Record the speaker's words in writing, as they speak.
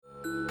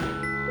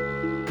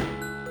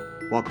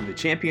Welcome to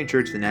Champion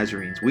Church the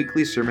Nazarene's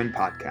weekly sermon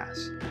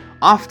podcast.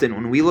 Often,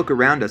 when we look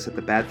around us at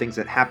the bad things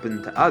that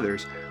happen to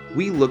others,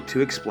 we look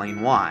to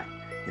explain why.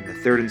 In the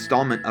third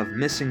installment of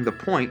Missing the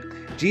Point,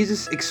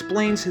 Jesus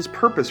explains his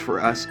purpose for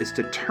us is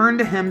to turn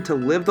to him to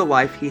live the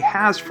life he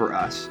has for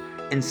us,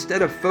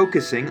 instead of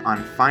focusing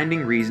on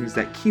finding reasons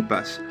that keep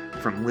us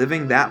from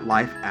living that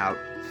life out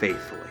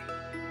faithfully.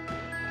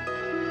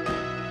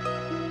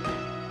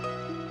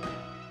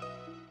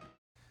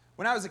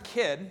 When I was a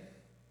kid,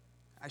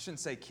 I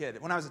shouldn't say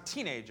kid, when I was a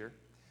teenager,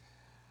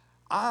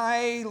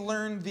 I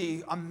learned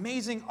the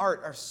amazing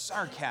art of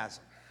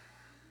sarcasm.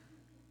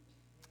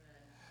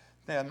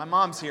 Yeah, my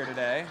mom's here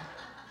today.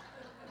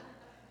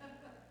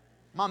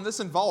 Mom, this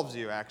involves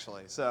you,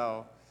 actually.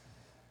 So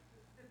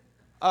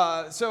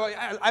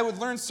I would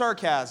learn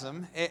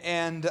sarcasm,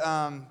 and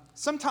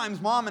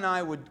sometimes Mom and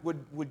I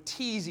would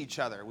tease each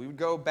other. We would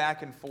go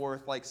back and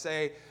forth, like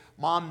say,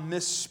 Mom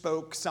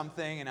misspoke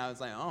something, and I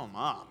was like, "Oh,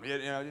 Mom,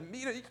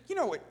 you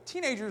know what?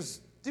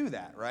 Teenagers do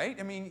that, right?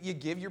 I mean, you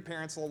give your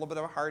parents a little bit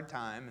of a hard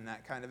time and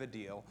that kind of a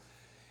deal."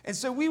 And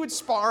so we would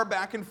spar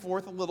back and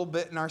forth a little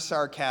bit in our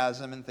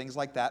sarcasm and things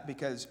like that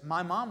because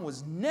my mom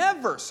was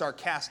never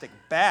sarcastic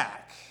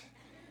back.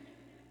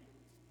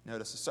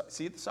 Notice,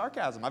 see the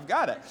sarcasm, I've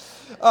got it.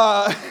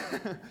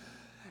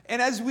 And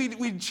as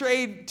we'd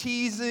trade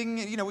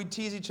teasing, we'd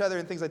tease each other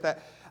and things like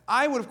that,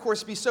 I would, of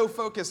course, be so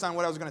focused on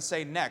what I was going to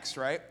say next,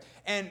 right?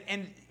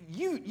 And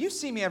you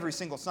see me every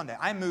single Sunday.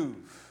 I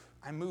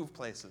move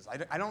places.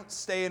 I don't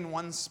stay in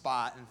one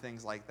spot and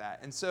things like that.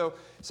 And so,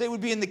 say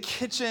we'd be in the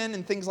kitchen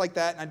and things like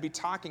that, and I'd be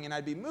talking and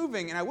I'd be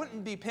moving, and I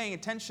wouldn't be paying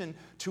attention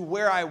to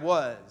where I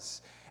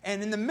was.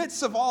 And in the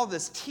midst of all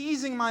this,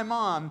 teasing my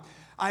mom,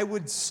 I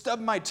would stub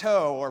my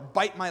toe or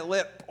bite my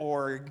lip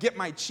or get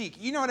my cheek.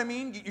 You know what I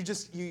mean?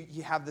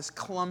 You have this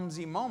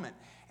clumsy moment.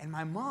 And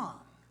my mom,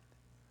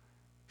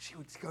 she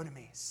would go to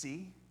me,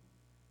 "See,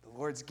 the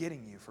Lord's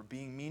getting you for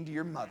being mean to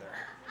your mother."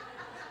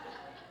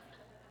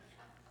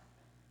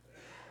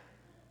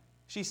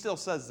 She still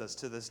says this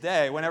to this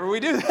day whenever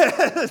we do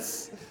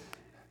this.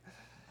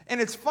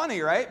 And it's funny,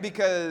 right?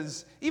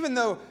 Because even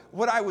though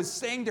what I was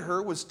saying to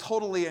her was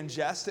totally in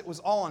jest, it was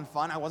all in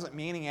fun, I wasn't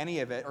meaning any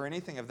of it or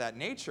anything of that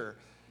nature,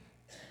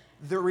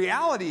 the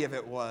reality of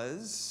it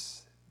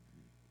was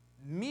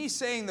me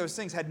saying those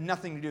things had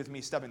nothing to do with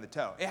me stubbing the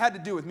toe. It had to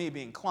do with me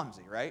being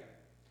clumsy, right?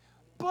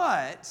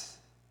 But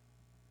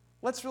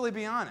let's really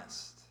be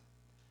honest.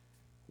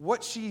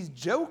 What she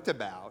joked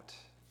about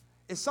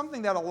is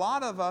something that a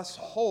lot of us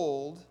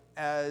hold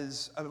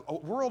as a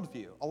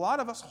worldview. A lot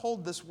of us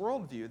hold this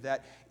worldview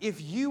that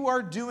if you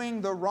are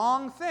doing the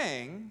wrong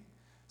thing,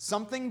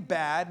 something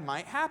bad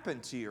might happen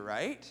to you,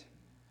 right?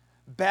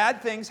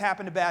 Bad things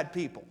happen to bad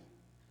people,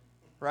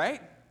 right?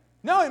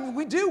 No, I mean,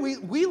 we do.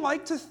 We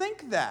like to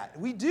think that.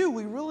 We do.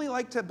 We really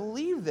like to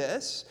believe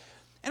this.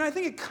 And I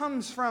think it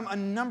comes from a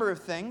number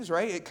of things,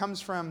 right? It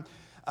comes from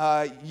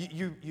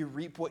you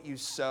reap what you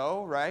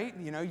sow, right?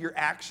 Your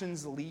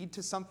actions lead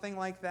to something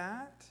like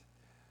that.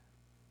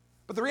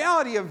 But the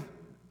reality of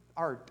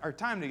our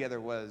time together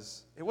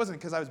it wasn't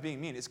because I was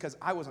being mean. It's because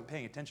I wasn't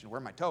paying attention to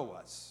where my toe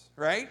was,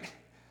 right?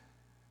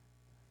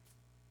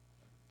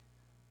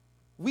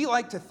 We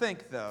like to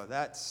think, though,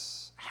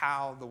 that's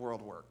how the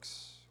world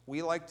works.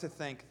 We like to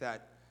think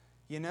that,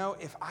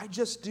 if I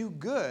just do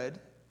good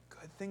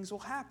things will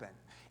happen.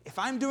 If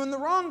I'm doing the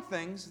wrong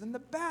things, then the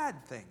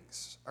bad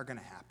things are going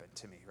to happen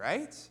to me,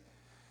 right?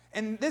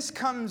 And this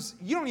comes,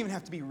 you don't even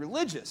have to be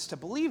religious to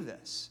believe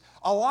this.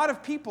 A lot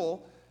of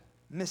people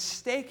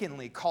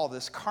mistakenly call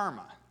this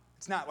karma.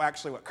 It's not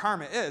actually what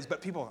karma is,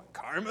 but people,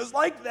 karma's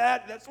like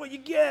that. That's what you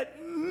get.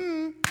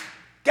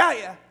 Got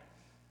ya.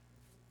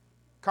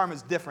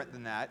 Karma's different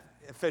than that,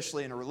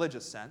 officially in a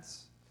religious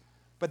sense.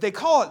 But they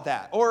call it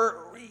that.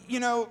 Or,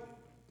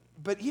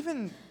 but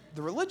even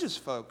the religious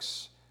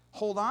folks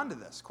hold on to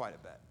this quite a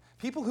bit.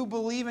 People who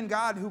believe in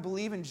God, who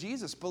believe in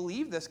Jesus,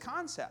 believe this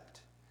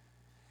concept.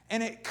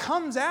 And it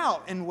comes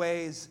out in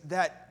ways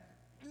that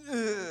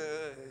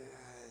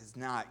is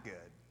not good.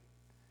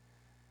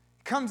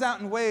 It comes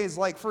out in ways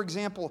like, for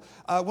example,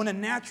 when a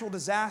natural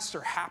disaster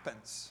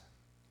happens.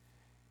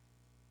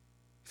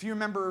 If you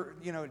remember,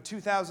 in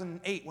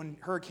 2008 when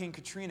Hurricane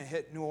Katrina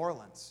hit New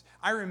Orleans,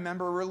 I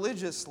remember a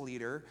religious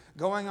leader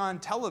going on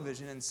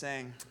television and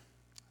saying,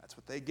 "That's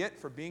what they get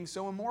for being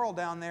so immoral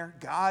down there.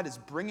 God is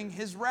bringing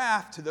his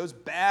wrath to those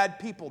bad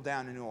people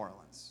down in New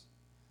Orleans."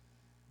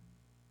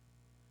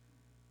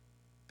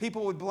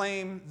 People would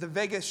blame the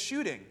Vegas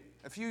shooting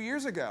a few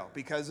years ago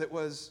because it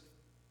was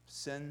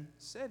Sin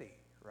City,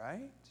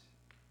 right?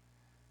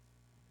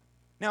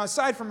 Now,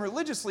 aside from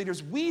religious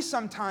leaders, we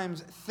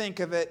sometimes think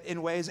of it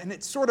in ways, and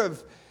it's sort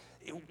of,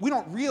 we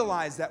don't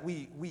realize that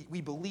we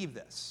believe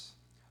this.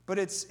 But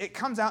it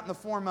comes out in the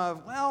form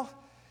of, well,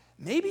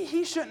 maybe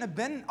he shouldn't have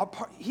been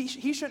he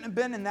shouldn't have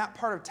been in that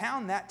part of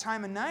town that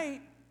time of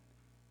night.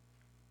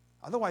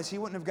 Otherwise, he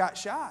wouldn't have got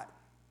shot.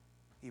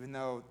 Even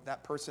though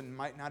that person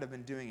might not have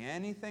been doing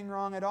anything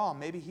wrong at all.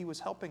 Maybe he was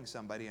helping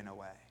somebody in a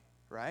way,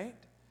 right?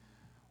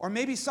 Or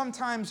maybe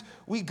sometimes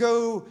we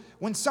go,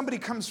 when somebody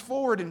comes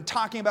forward and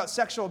talking about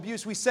sexual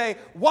abuse, we say,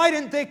 why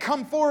didn't they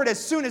come forward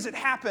as soon as it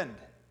happened?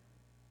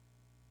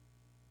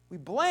 We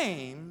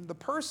blame the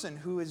person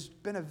who has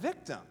been a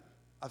victim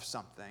of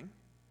something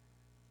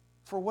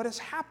for what has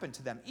happened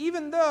to them,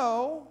 even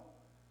though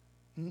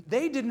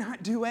they did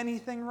not do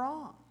anything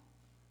wrong.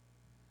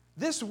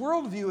 This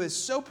worldview is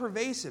so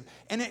pervasive,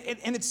 and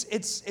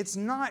it's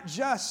not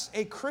just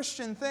a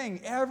Christian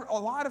thing. A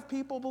lot of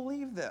people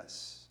believe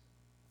this.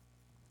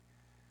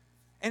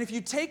 And if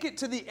you take it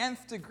to the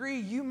nth degree,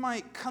 you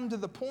might come to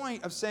the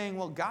point of saying,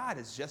 well, God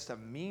is just a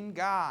mean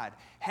God,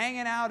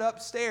 hanging out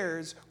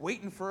upstairs,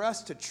 waiting for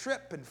us to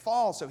trip and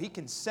fall so he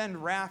can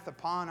send wrath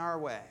upon our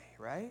way,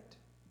 right?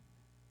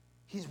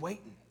 He's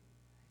waiting.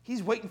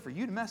 He's waiting for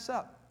you to mess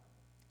up.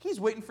 He's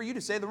waiting for you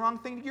to say the wrong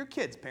thing to your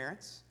kids,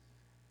 parents.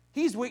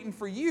 He's waiting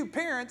for you,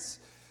 parents,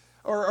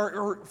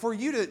 or for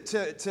you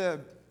to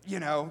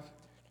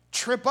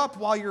trip up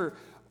while you're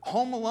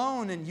home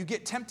alone and you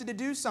get tempted to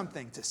do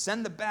something, to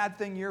send the bad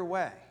thing your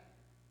way.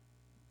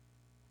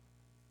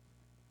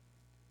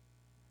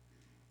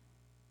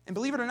 And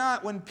believe it or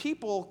not, when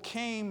people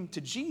came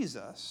to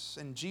Jesus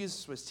and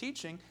Jesus was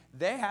teaching,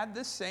 they had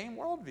this same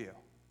worldview.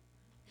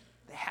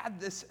 They had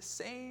this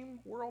same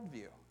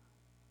worldview.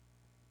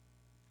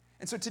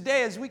 And so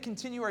today, as we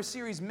continue our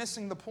series,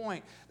 Missing the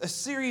Point, a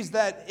series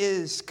that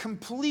is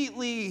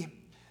completely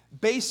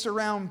based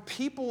around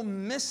people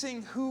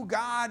missing who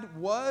God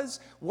was,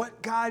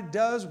 what God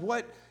does,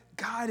 what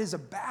God is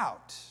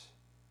about.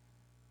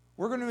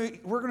 We're going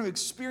to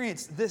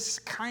experience this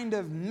kind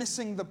of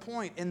missing the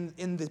point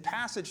in the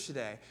passage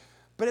today.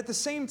 But at the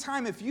same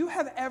time, if you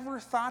have ever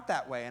thought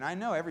that way, and I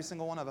know every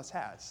single one of us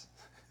has,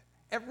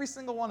 every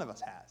single one of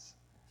us has,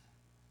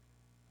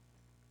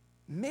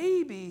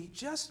 maybe,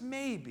 just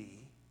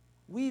maybe,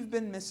 we've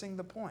been missing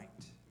the point.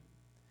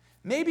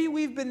 Maybe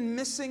we've been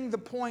missing the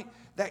point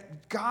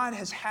that God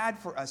has had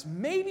for us.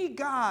 Maybe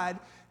God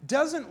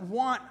doesn't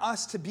want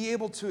us to be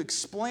able to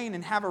explain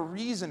and have a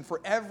reason for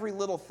every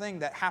little thing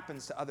that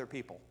happens to other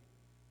people.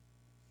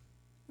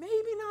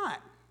 Maybe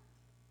not.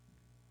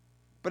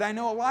 But I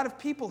know a lot of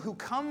people who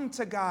come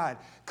to God,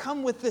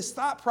 come with this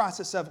thought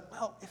process of,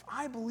 well, if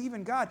I believe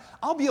in God,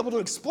 I'll be able to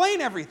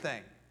explain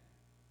everything.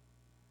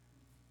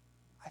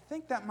 I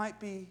think that might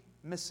be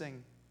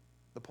missing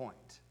the point.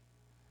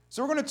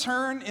 So we're going to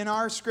turn in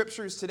our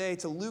scriptures today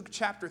to Luke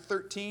chapter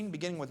 13,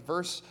 beginning with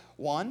verse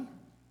 1.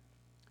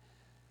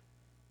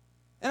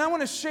 And I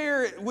want to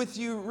share with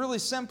you really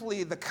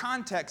simply the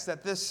context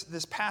that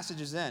this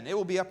passage is in. It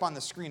will be up on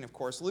the screen, of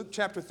course. Luke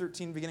chapter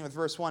 13, beginning with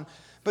verse 1.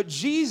 But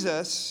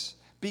Jesus,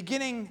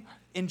 beginning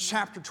in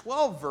chapter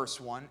 12,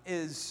 verse 1,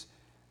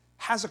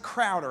 has a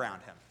crowd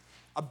around him.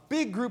 A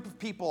big group of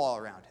people all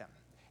around him.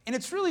 And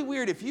it's really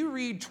weird. If you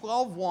read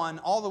 12:1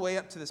 all the way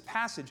up to this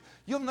passage,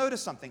 you'll notice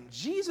something.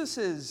 Jesus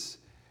is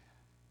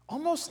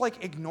almost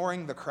like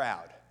ignoring the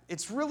crowd.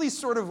 It's really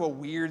sort of a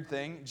weird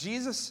thing.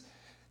 Jesus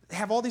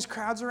have all these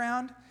crowds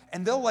around,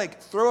 and they'll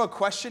like throw a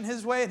question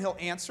his way, and he'll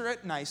answer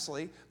it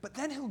nicely. But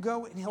then he'll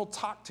go and he'll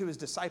talk to his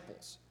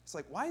disciples. It's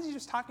like, why is he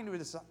just talking to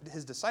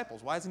his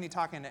disciples? Why isn't he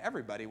talking to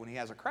everybody when he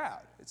has a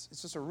crowd? It's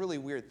just a really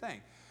weird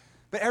thing.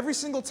 But every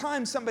single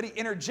time somebody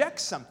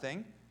interjects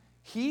something,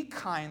 he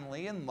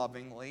kindly and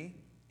lovingly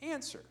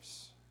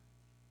answers.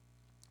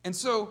 And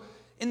so,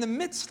 in the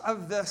midst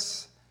of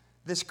this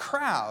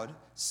crowd,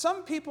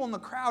 some people in the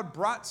crowd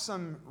brought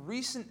some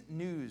recent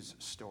news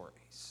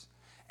stories.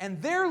 And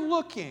they're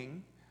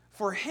looking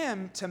for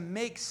him to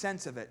make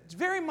sense of it. It's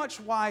very much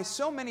why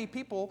so many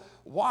people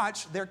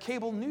watch their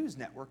cable news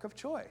network of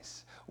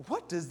choice.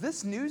 What does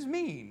this news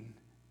mean?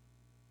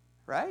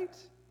 Right?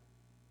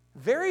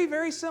 Very,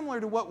 very similar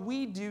to what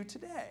we do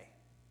today.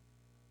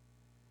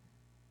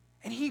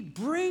 And they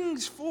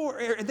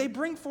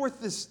bring forth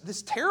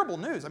this terrible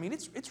news. I mean,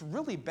 it's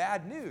really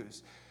bad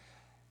news.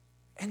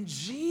 And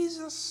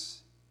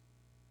Jesus'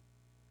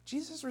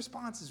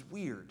 response is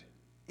weird.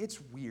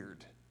 It's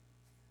weird.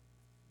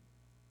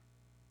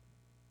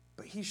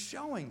 But he's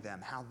showing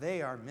them how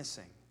they are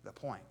missing the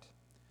point.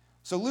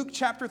 So Luke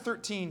chapter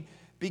 13,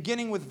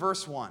 beginning with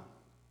verse 1.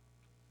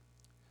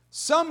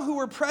 Some who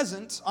were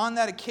present on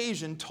that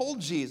occasion told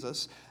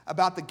Jesus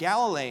about the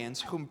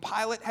Galileans whom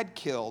Pilate had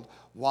killed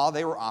while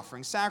they were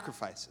offering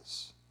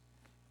sacrifices.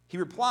 He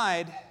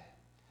replied,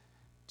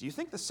 "Do you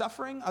think the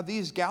suffering of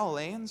these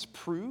Galileans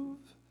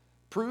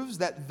proves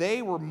that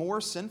they were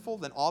more sinful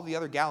than all the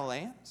other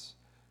Galileans?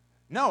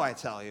 No, I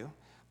tell you,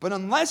 but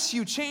unless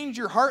you change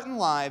your heart and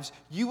lives,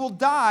 you will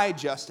die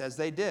just as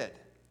they did.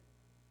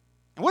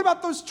 And what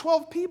about those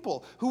 12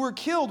 people who were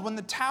killed when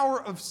the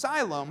Tower of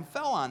Siloam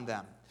fell on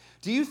them?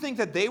 Do you think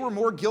that they were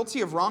more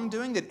guilty of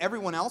wrongdoing than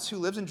everyone else who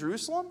lives in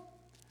Jerusalem?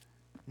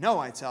 No,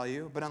 I tell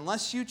you, but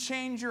unless you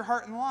change your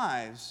heart and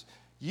lives,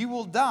 you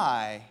will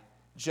die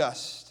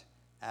just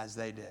as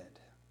they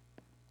did."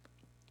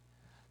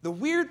 The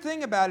weird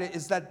thing about it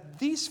is that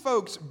these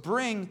folks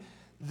bring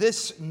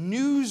this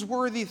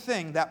newsworthy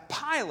thing that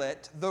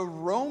Pilate, the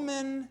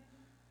Roman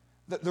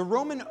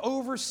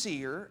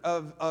overseer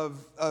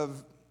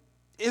of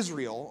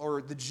Israel,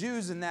 or the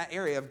Jews in that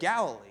area of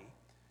Galilee,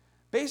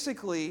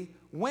 basically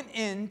went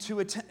into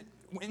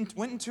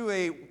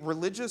a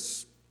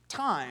religious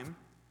time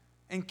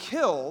and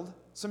killed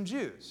some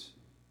Jews.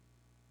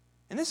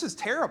 And this is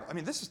terrible.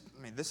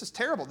 This is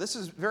terrible. This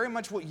is very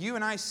much what you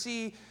and I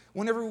see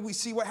whenever we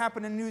see what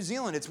happened in New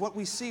Zealand. It's what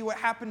we see what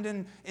happened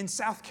in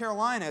South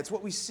Carolina. It's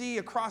what we see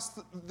across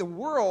the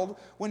world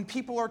when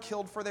people are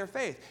killed for their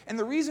faith. And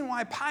the reason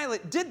why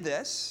Pilate did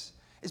this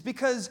is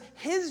because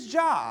his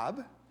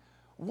job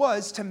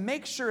was to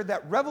make sure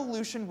that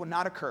revolution would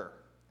not occur.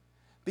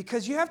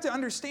 Because you have to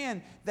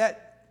understand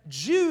that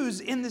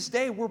Jews in this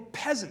day were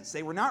peasants.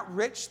 They were not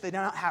rich. They did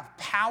not have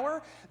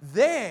power.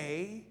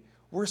 They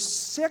were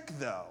sick,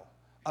 though,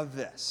 of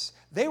this.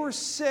 They were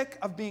sick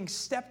of being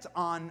stepped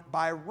on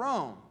by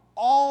Rome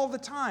all the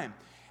time.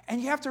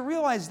 And you have to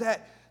realize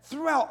that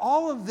throughout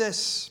all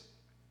this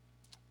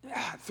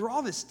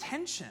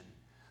tension,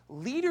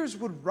 leaders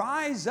would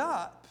rise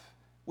up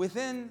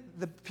within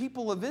the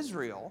people of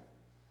Israel,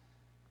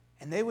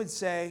 and they would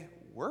say,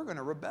 we're going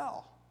to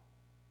rebel.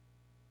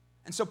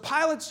 And so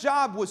Pilate's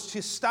job was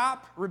to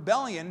stop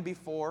rebellion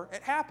before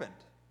it happened.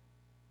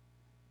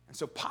 And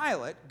so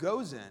Pilate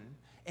goes in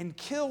and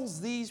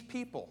kills these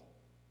people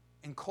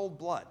in cold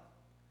blood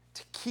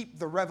to keep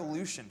the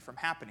revolution from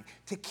happening,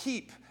 to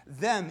keep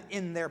them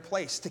in their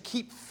place, to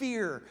keep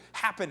fear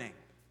happening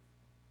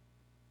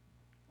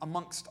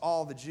amongst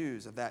all the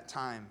Jews of that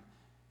time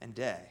and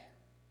day.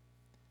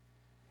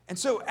 And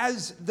so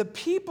as the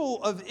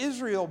people of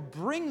Israel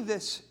bring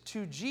this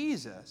to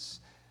Jesus,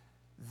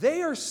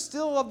 they are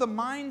still of the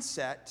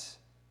mindset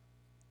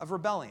of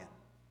rebellion.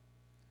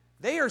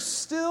 They are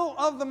still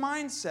of the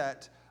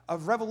mindset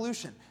of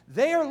revolution.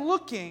 They are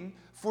looking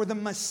for the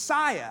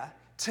Messiah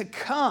to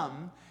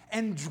come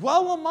and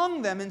dwell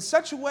among them in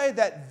such a way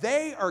that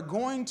they are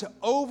going to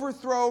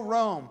overthrow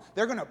Rome.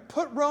 They're going to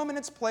put Rome in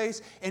its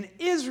place, and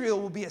Israel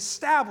will be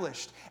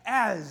established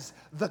as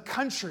the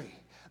country,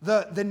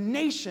 the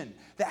nation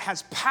that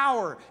has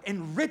power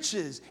and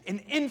riches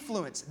and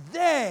influence.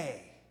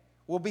 They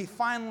will be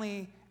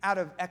finally out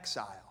of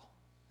exile.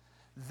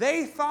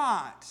 They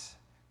thought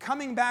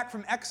coming back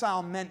from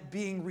exile meant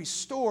being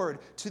restored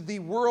to the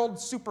world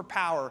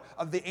superpower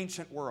of the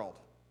ancient world.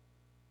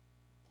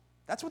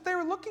 That's what they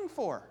were looking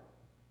for.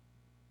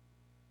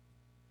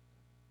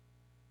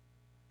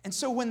 And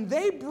so when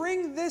they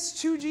bring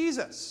this to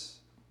Jesus,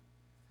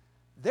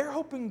 they're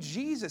hoping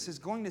Jesus is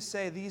going to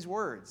say these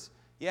words.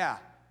 Yeah,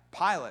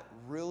 Pilate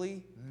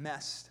really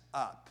messed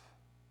up.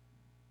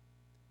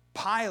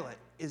 Pilate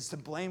is to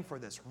blame for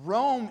this.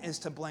 Rome is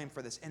to blame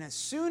for this. And as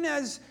soon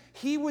as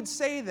he would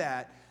say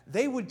that,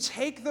 they would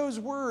take those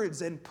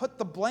words and put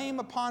the blame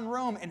upon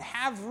Rome and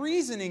have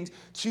reasonings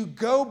to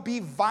go be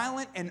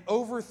violent and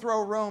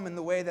overthrow Rome in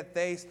the way that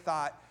they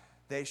thought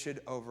they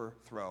should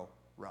overthrow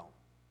Rome.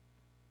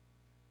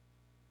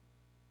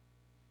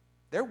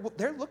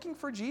 They're looking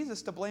for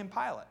Jesus to blame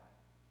Pilate.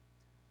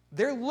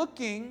 They're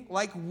looking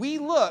like we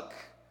look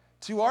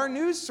to our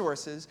news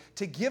sources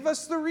to give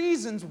us the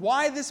reasons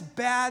why this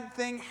bad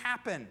thing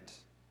happened.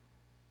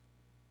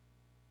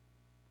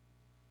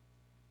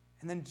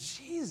 And then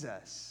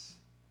Jesus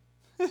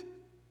is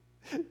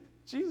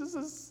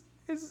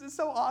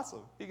so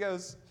awesome.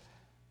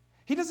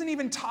 He doesn't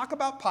even talk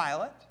about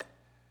Pilate.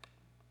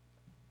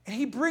 And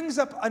he brings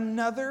up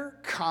another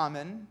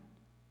common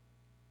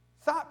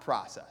thought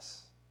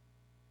process.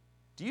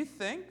 Do you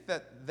think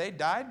that they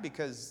died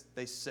because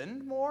they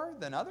sinned more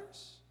than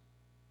others?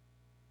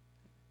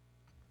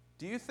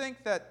 Do you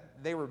think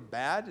that they were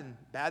bad and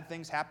bad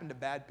things happened to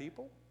bad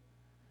people?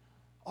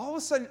 All of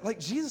a sudden,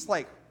 Jesus,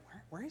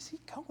 where is he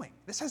going?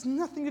 This has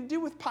nothing to do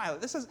with Pilate.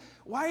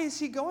 Why is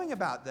he going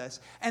about this?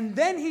 And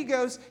then he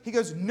goes,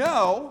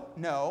 no,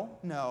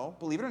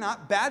 believe it or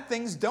not, bad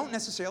things don't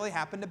necessarily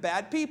happen to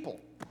bad people.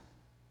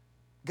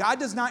 God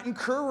does not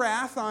incur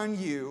wrath on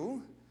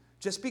you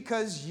just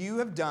because you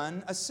have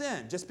done a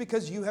sin, just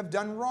because you have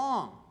done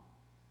wrong.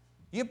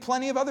 You have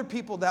plenty of other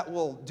people that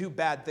will do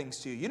bad things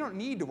to you. You don't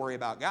need to worry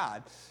about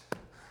God.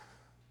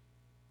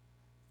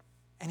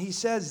 And he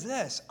says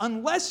this,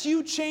 unless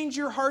you change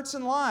your hearts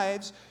and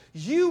lives,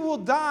 you will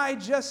die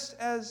just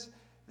as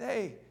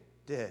they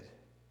did.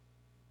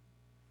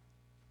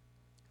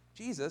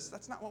 Jesus,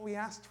 that's not what we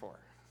asked for.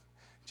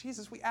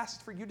 Jesus, we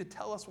asked for you to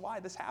tell us why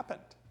this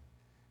happened.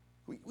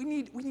 We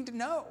need to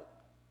know.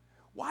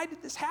 Why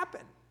did this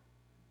happen?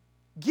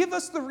 Give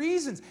us the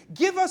reasons.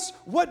 Give us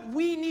what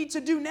we need to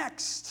do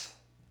next.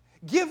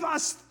 Give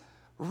us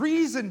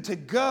reason to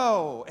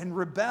go and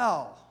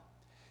rebel.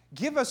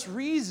 Give us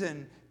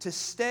reason to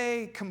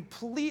stay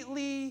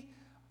completely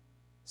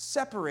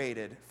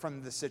separated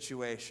from the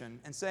situation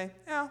and say,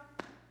 yeah,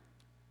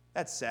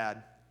 that's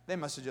sad. They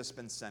must have just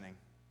been sinning.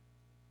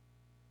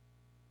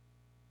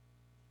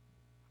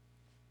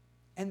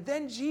 And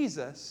then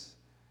Jesus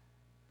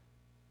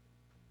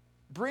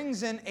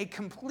brings in a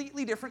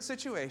completely different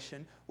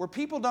situation where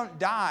people don't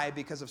die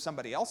because of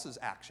somebody else's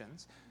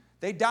actions.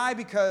 They die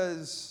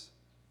because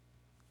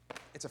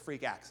it's a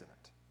freak accident.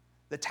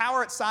 The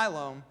tower at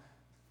Siloam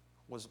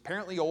was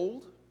apparently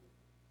old,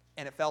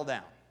 and it fell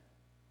down.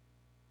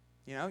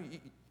 You know,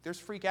 there's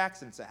freak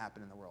accidents that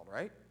happen in the world,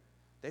 right?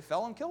 They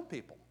fell and killed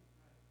people.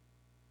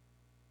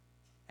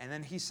 And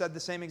then he said the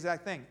same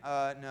exact thing.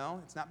 No,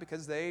 it's not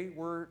because they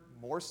were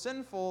more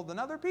sinful than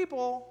other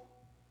people.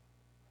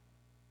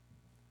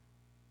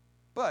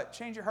 But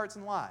change your hearts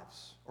and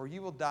lives, or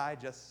you will die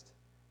just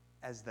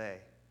as they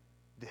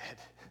did.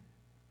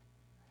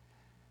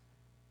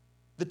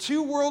 The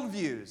two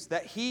worldviews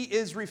that he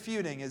is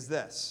refuting is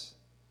this: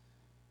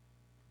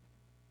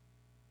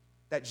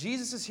 that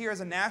Jesus is here as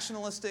a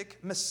nationalistic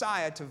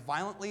Messiah to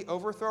violently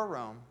overthrow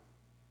Rome,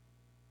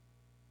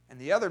 and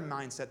the other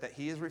mindset that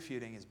he is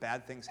refuting is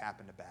bad things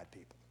happen to bad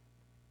people.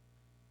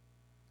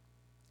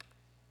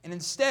 And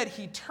instead,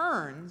 he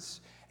turns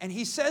and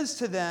he says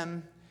to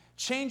them,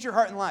 change your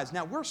heart and lives.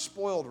 Now, we're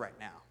spoiled right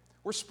now.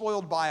 We're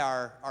spoiled by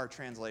our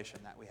translation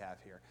that we have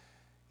here.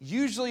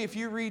 Usually, if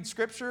you read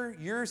Scripture,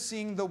 you're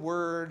seeing the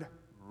word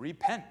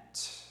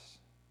repent.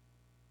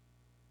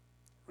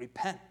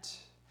 Repent.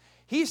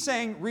 He's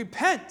saying,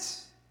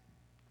 repent.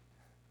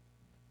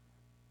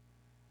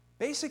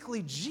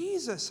 Basically,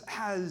 Jesus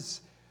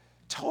has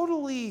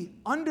totally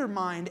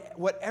undermined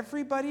what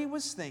everybody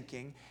was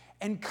thinking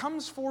and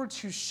comes forward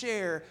to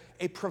share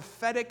a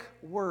prophetic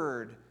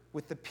word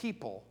with the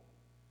people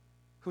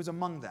who's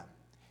among them.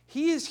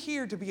 He is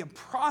here to be a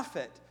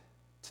prophet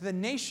to the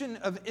nation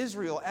of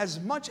Israel as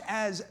much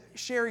as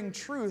sharing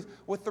truth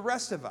with the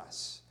rest of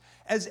us.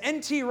 As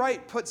N.T.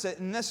 Wright puts it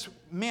in this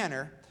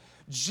manner,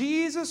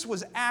 Jesus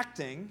was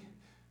acting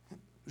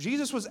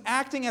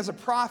as a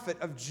prophet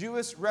of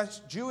Jewish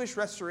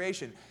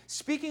restoration,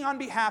 speaking on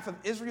behalf of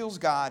Israel's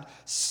God,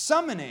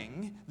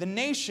 summoning the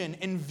nation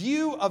in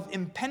view of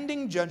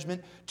impending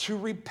judgment to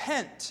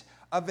repent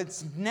of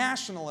its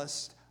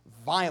nationalist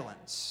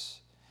violence,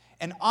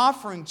 and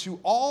offering to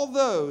all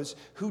those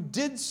who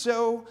did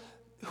so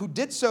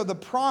the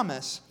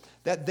promise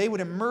that they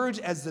would emerge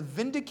as the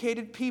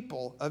vindicated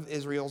people of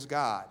Israel's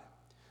God.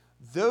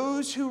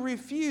 Those who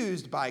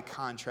refused, by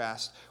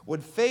contrast,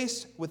 would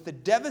face with the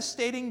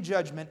devastating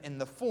judgment in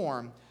the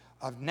form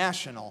of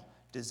national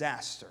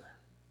disaster.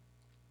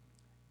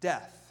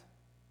 Death.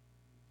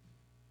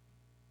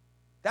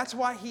 That's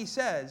why he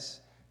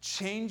says,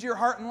 change your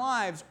heart and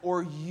lives,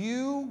 or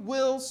you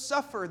will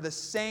suffer the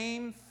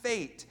same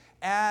fate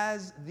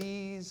as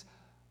these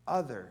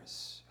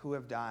others who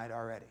have died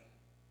already.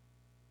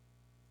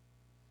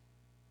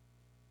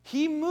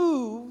 He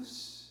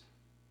moves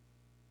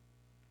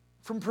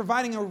from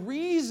providing a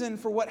reason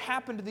for what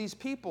happened to these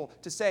people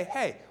to say,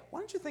 hey, why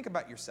don't you think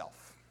about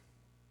yourself?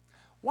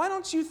 Why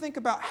don't you think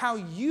about how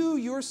you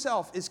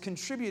yourself is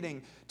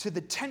contributing to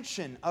the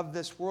tension of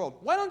this world?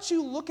 Why don't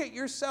you look at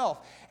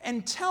yourself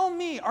and tell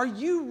me, are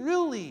you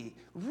really,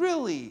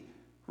 really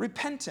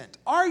repentant?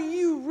 Are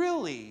you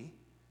really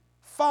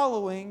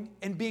following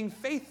and being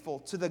faithful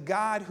to the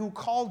God who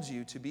called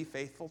you to be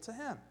faithful to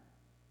him?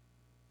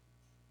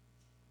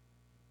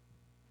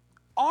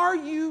 Are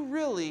you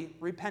really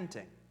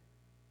repenting?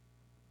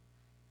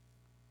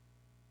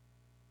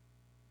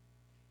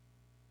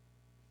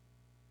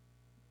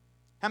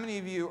 How many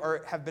of you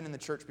have been in the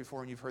church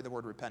before and you've heard the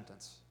word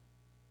repentance?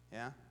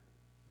 Yeah?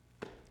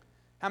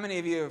 How many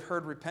of you have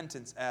heard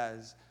repentance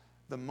as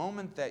the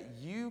moment that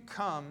you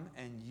come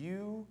and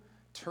you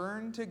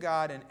turn to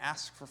God and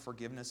ask for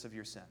forgiveness of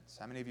your sins?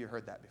 How many of you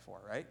heard that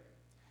before, right?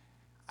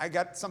 I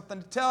got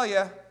something to tell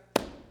you.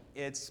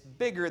 It's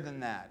bigger than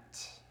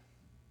that.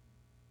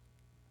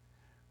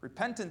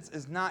 Repentance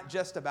is not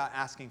just about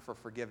asking for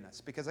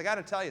forgiveness, because I got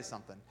to tell you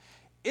something.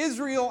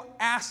 Israel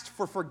asked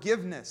for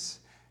forgiveness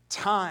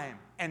time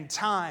and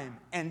time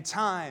and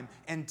time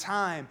and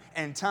time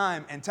and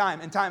time and time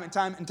and time and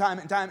time and time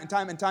and time and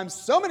time and time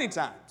so many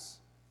times.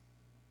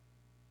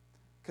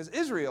 Because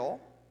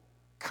Israel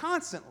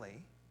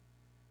constantly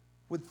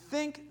would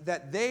think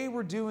that they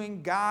were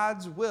doing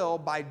God's will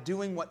by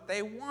doing what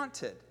they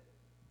wanted.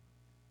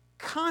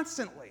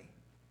 Constantly.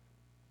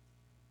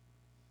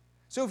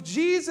 So if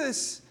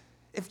Jesus'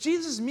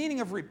 meaning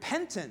of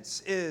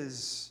repentance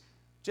is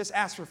just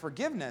ask for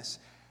forgiveness,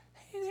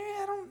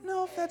 I don't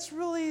know if that's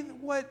really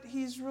what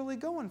he's really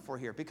going for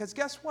here. Because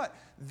guess what?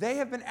 They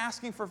have been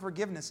asking for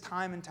forgiveness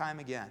time and time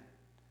again.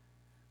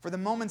 For the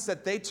moments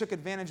that they took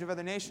advantage of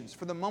other nations.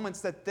 For the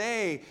moments that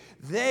they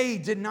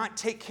did not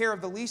take care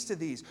of the least of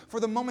these. For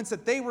the moments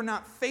that they were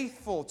not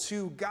faithful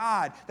to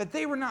God. That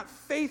they were not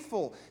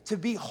faithful to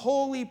be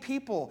holy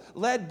people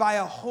led by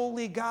a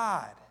holy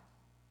God.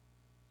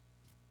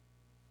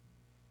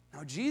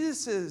 Now,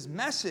 Jesus'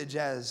 message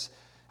as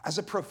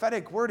a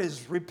prophetic word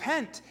is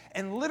repent.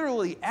 And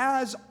literally,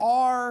 as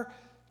our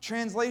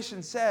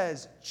translation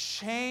says,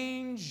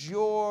 change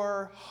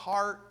your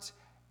heart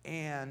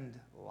and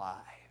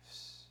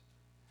lives.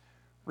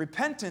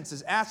 Repentance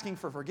is asking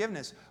for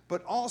forgiveness,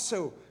 but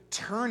also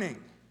turning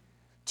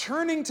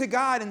to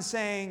God and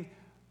saying,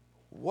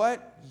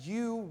 what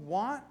you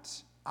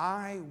want,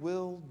 I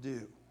will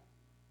do.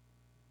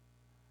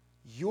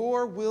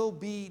 Your will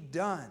be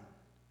done.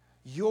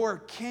 Your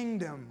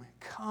kingdom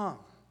come.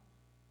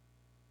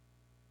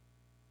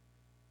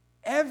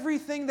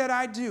 everything that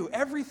I do,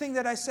 everything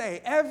that I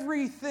say,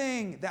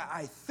 everything that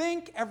I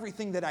think,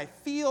 everything that I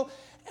feel,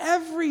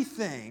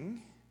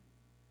 everything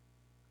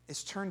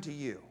is turned to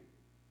you.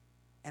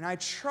 And I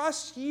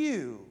trust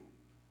you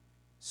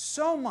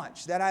so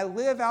much that I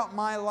live out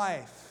my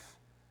life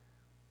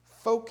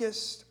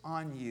focused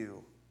on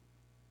you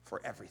for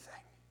everything.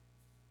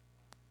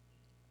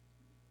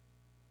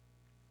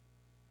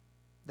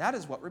 That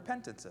is what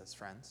repentance is,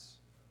 friends.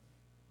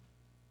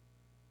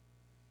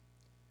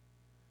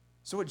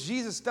 So what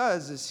Jesus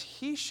does is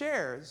he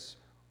shares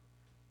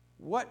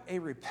what a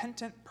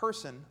repentant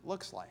person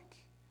looks like.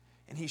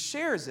 And he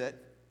shares it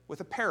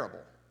with a parable.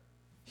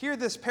 Hear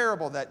this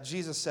parable that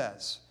Jesus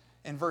says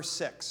in verse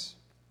 6.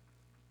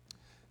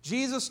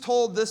 Jesus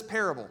told this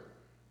parable.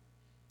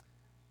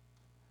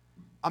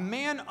 A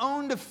man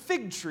owned a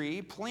fig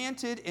tree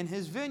planted in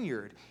his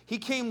vineyard. He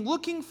came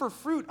looking for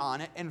fruit on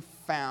it and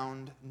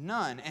found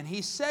none. And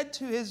he said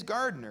to his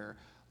gardener,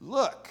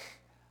 "Look,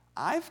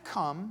 I've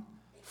come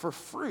for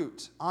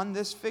fruit on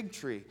this fig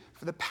tree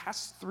for the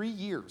past 3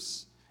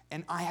 years,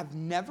 and I have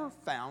never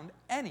found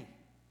any.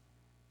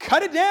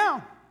 Cut it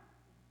down.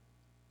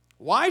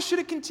 Why should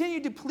it continue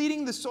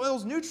depleting the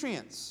soil's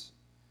nutrients?"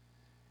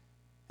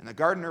 And the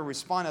gardener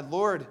responded,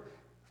 "Lord,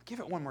 give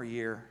it 1 more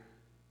year,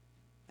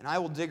 and I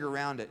will dig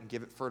around it and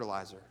give it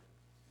fertilizer.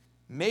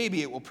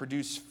 Maybe it will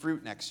produce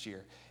fruit next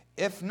year.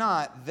 If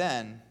not,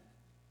 then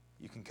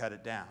you can cut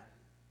it down."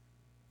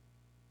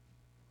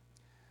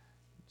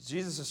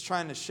 Jesus is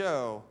trying to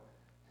show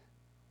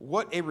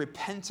what a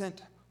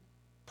repentant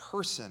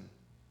person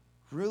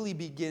really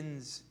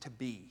begins to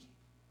be.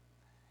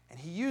 And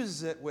he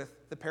uses it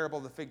with the parable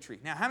of the fig tree.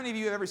 Now, how many of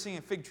you have ever seen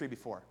a fig tree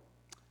before?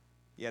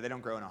 Yeah, they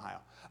don't grow in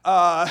Ohio.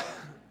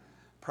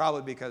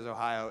 Probably because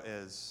Ohio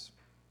is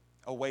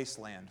a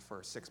wasteland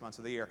for 6 months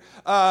of the year.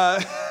 All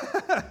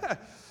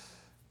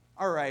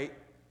right,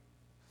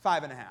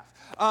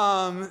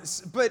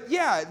 5.5. But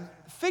yeah,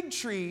 fig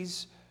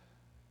trees.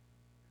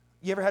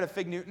 You ever had a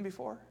fig Newton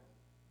before?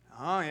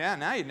 Oh yeah,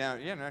 now you know.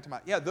 Yeah, talking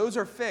about. Yeah, those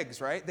are figs,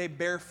 right? They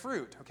bear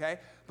fruit, okay?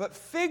 But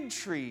fig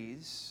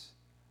trees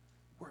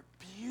were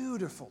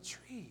beautiful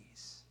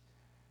trees.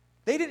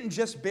 They didn't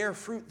just bear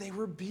fruit, they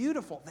were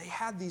beautiful. They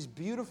had these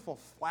beautiful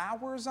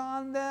flowers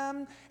on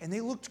them, and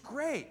they looked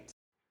great.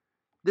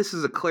 This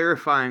is a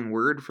clarifying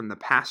word from the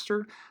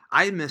pastor.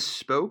 I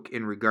misspoke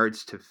in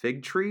regards to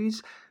fig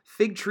trees.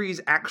 Fig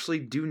trees actually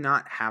do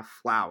not have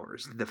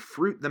flowers. The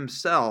fruit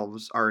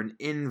themselves are an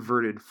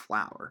inverted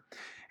flower.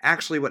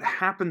 Actually, what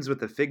happens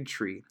with a fig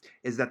tree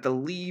is that the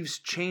leaves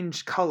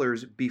change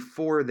colors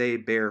before they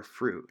bear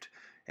fruit.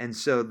 And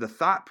so the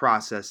thought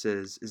process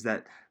is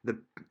that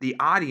the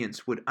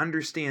audience would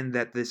understand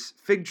that this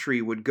fig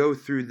tree would go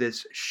through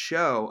this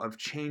show of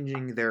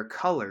changing their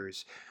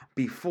colors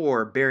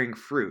before bearing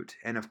fruit.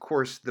 And of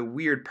course, the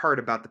weird part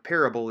about the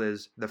parable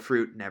is the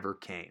fruit never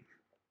came.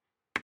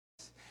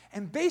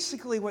 And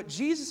basically what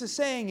Jesus is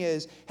saying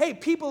is, hey,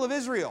 people of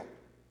Israel,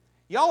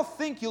 y'all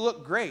think you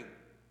look great,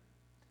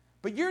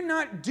 but you're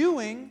not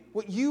doing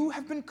what you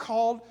have been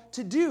called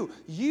to do.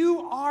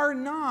 You are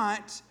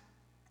not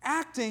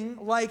acting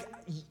like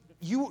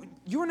you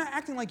are not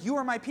acting like you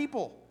are my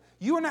people.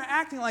 You are not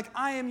acting like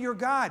I am your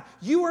God.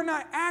 You are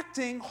not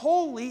acting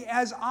holy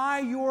as I,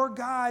 your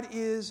God,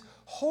 is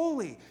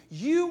holy.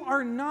 You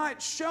are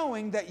not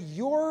showing that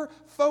your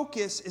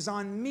focus is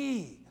on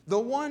me, the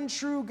one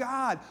true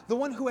God, the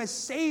one who has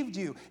saved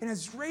you and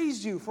has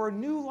raised you for a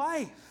new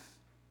life.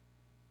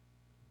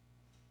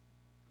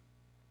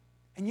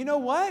 And you know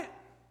what?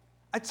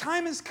 A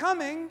time is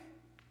coming,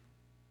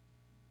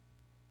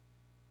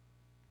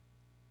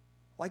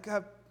 like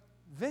a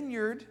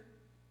vineyard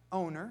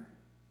owner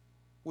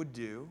would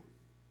do,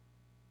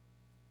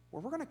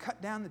 where we're going to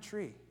cut down the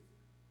tree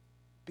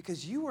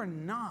because you are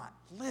not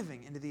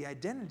living into the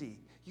identity,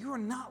 you are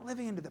not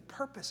living into the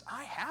purpose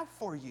I have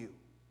for you.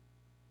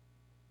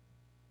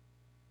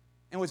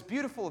 And what's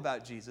beautiful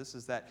about Jesus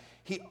is that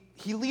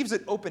he leaves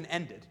it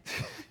open-ended.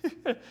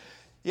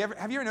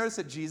 Have you ever noticed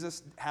that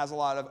Jesus has a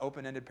lot of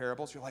open-ended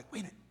parables? You're like, wait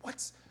a minute,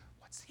 what's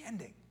the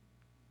ending?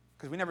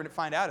 Because we never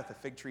find out if the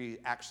fig tree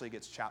actually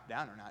gets chopped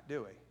down or not,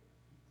 do we?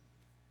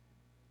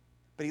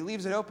 But he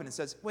leaves it open and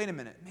says, wait a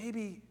minute,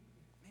 maybe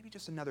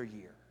just another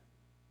year.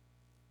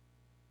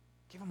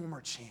 Give him one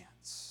more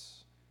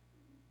chance.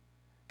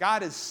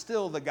 God is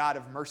still the God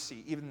of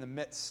mercy, even in the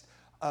midst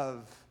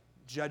of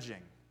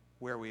judging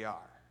where we are.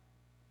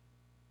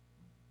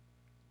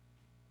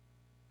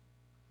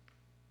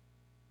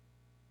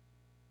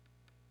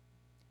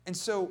 And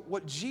so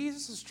what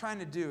Jesus is trying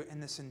to do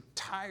in this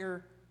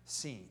entire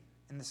scene,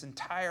 in this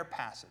entire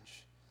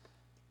passage,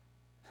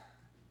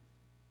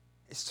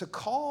 is to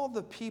call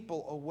the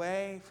people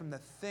away from the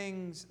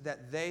things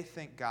that they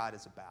think God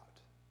is about,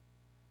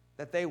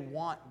 that they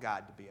want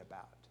God to be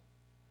about,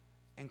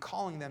 and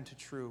calling them to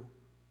true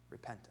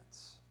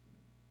repentance.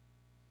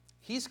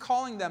 He's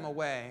calling them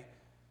away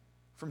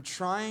from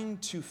trying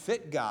to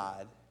fit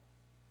God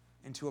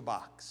into a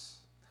box.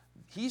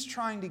 He's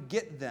trying to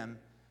get them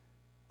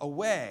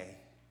away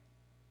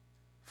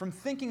from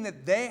thinking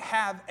that they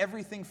have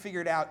everything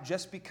figured out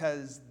just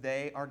because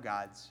they are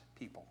God's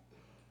people.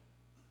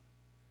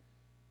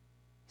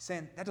 He's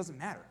saying that doesn't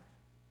matter.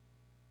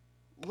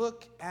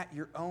 Look at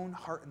your own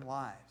heart and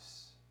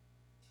lives.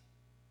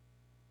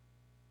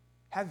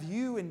 Have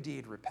you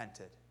indeed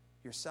repented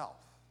yourself?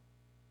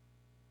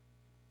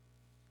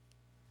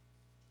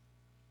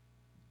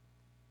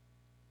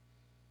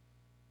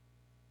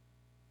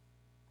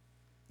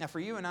 Now, for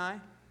you and I,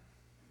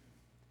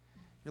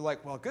 you're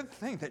like, well, good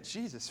thing that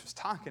Jesus was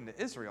talking to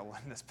Israel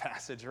in this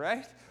passage,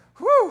 right?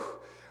 Whew!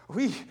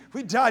 We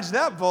dodged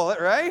that bullet,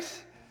 right?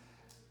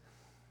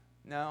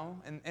 No,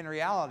 in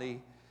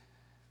reality,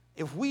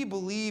 if we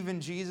believe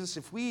in Jesus,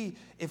 if we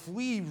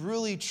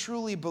really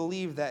truly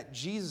believe that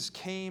Jesus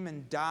came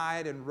and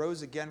died and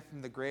rose again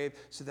from the grave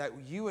so that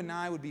you and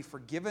I would be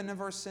forgiven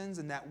of our sins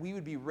and that we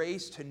would be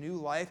raised to new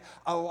life,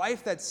 a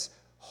life that's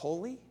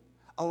holy,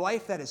 a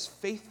life that is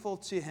faithful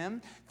to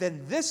Him,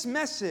 then this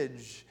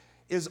message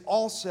is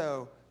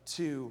also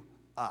to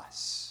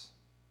us.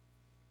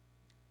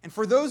 And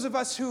for those of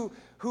us who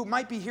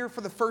might be here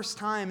for the first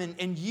time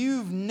and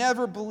you've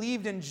never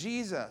believed in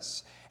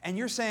Jesus, and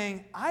you're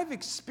saying, I've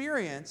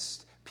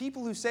experienced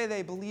people who say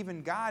they believe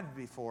in God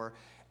before,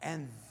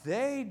 and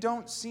they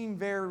don't seem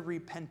very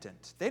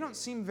repentant. They don't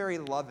seem very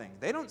loving.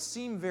 They don't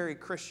seem very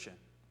Christian.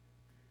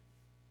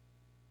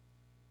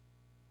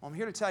 Well, I'm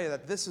here to tell you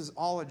that this is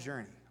all a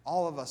journey.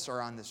 All of us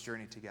are on this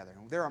journey together.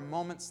 There are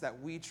moments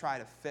that we try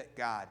to fit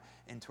God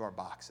into our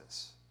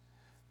boxes.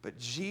 But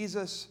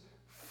Jesus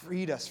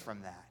freed us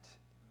from that.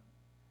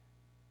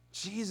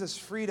 Jesus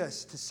freed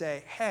us to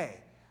say, hey,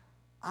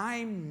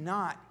 I'm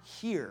not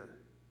here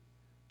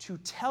to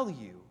tell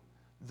you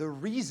the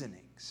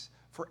reasonings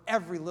for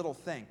every little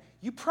thing.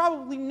 You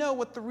probably know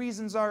what the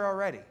reasons are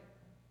already.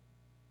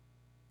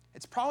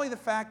 It's probably the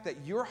fact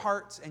that your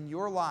hearts and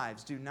your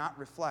lives do not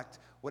reflect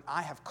what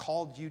I have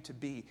called you to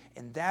be,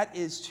 and that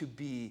is to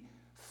be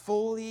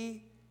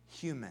fully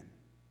human.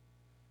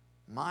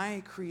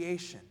 My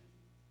creation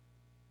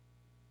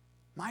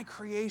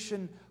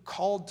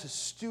called to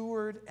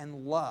steward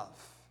and love.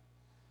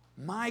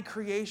 My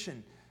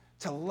creation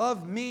to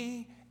love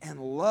me and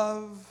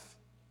love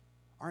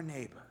our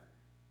neighbor.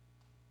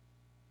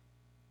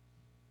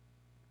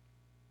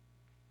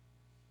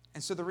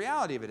 And so the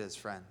reality of it is,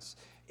 friends,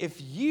 if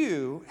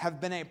you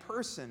have been a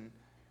person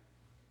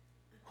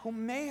who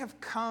may have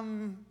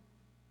come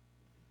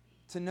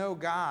to know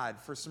God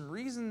for some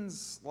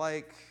reasons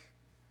like,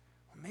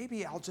 well,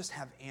 maybe I'll just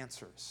have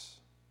answers.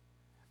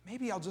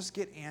 Maybe I'll just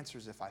get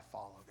answers if I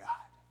follow God.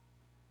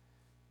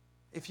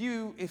 If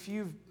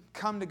you've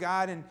come to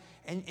God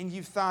and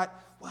you've thought,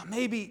 well,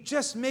 maybe,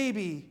 just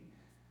maybe,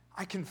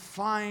 I can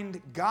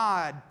find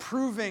God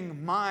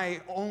proving my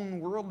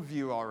own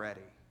worldview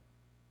already.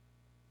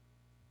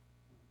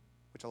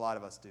 Which a lot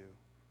of us do.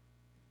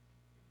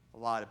 A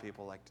lot of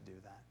people like to do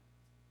that.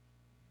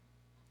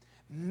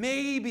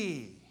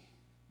 Maybe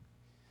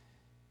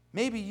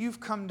you've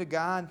come to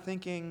God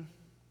thinking,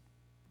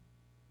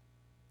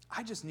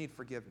 I just need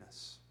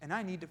forgiveness, and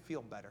I need to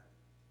feel better.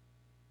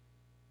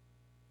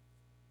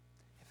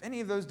 If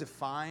any of those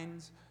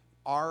defines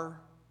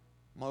our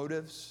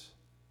motives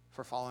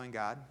for following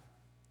God,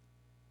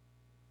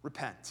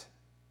 repent.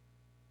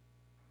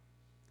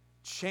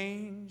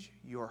 Change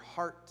your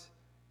heart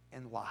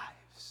and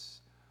lives.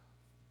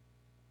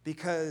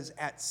 Because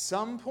at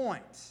some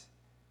point,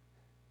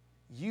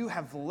 you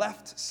have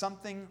left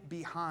something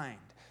behind.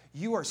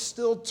 You are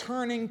still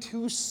turning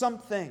to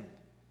something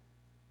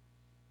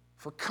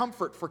for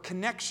comfort, for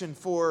connection,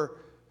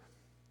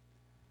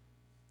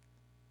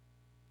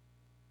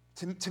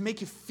 to make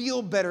you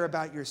feel better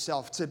about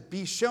yourself, to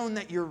be shown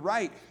that you're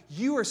right.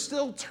 You are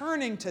still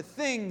turning to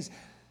things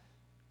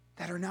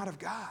that are not of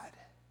God.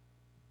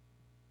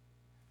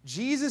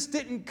 Jesus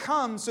didn't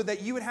come so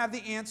that you would have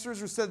the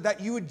answers or so that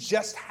you would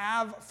just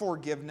have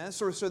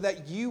forgiveness or so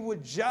that you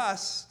would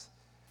just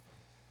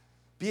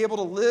be able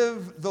to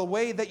live the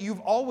way that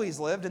you've always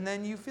lived and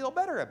then you feel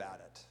better about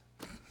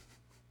it.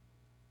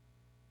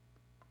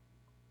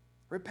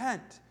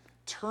 Repent.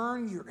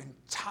 Turn your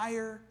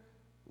entire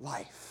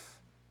life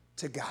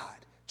to God.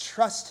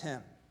 Trust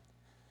Him.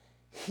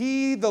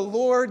 He, the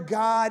Lord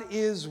God,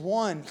 is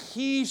one.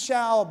 He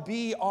shall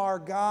be our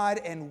God,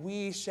 and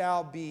we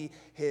shall be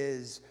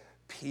His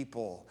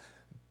people.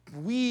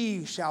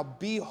 We shall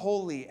be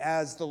holy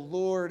as the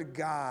Lord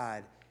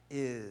God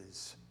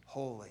is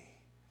holy.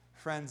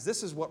 Friends,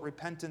 this is what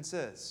repentance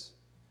is.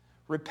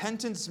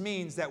 Repentance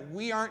means that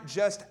we aren't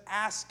just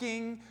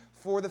asking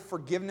for the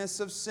forgiveness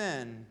of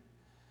sin,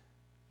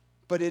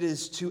 but it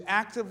is to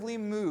actively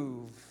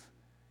move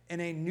in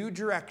a new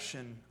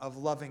direction of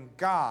loving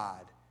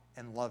God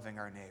and loving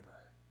our neighbor.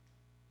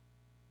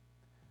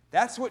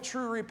 That's what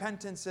true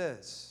repentance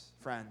is,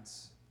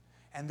 friends.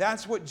 And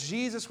that's what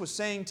Jesus was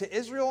saying to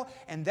Israel,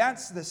 and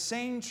that's the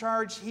same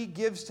charge He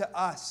gives to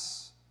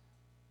us.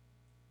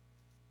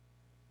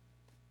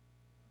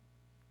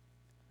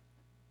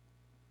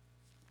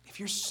 If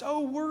you're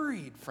so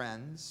worried,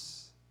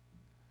 friends,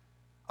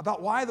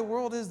 about why the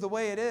world is the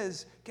way it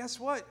is, guess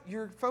what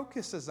your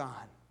focus is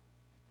on?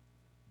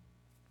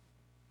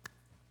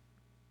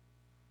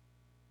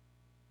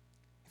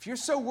 if you're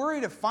so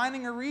worried of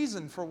finding a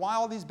reason for why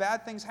all these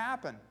bad things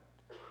happen,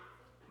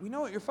 we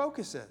know what your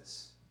focus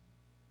is.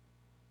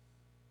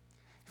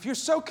 If you're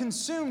so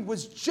consumed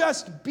with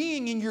just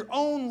being in your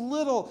own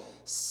little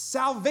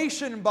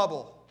salvation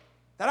bubble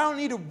that I don't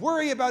need to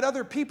worry about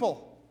other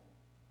people,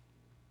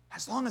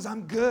 as long as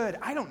I'm good,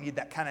 I don't need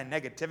that kind of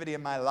negativity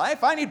in my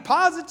life. I need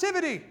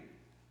positivity.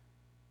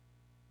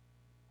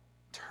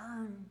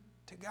 Turn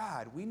to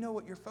God. We know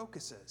what your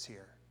focus is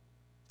here.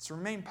 It's to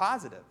remain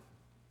positive.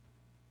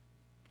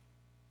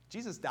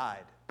 Jesus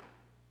died.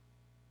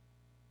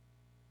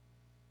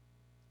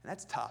 And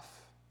that's tough.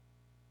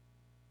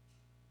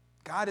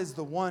 God is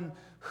the one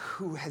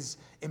who has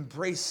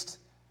embraced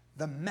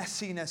the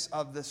messiness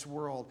of this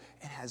world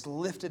and has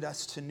lifted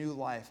us to new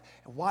life.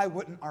 And why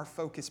wouldn't our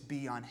focus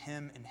be on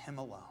Him and Him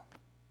alone?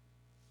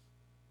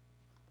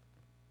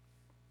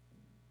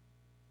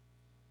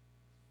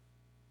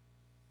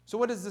 So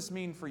what does this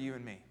mean for you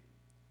and me?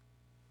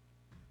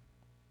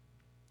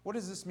 What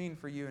does this mean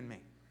for you and me?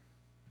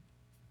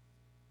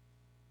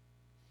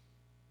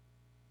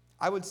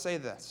 I would say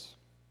this.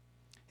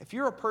 If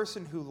you're a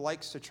person who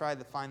likes to try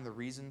to find the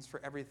reasons for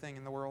everything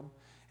in the world,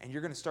 and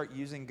you're going to start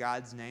using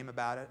God's name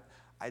about it,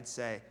 I'd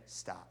say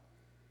stop.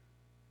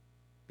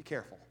 Be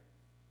careful.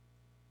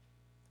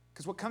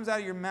 Because what comes out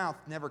of your mouth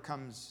never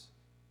comes,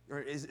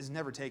 or is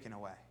never taken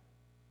away.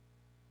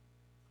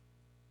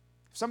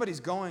 If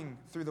somebody's going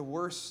through the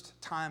worst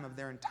time of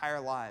their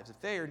entire lives, if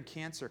they are in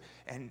cancer,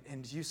 and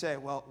you say,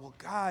 well,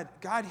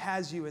 God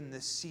has you in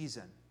this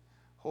season.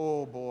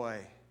 Oh boy.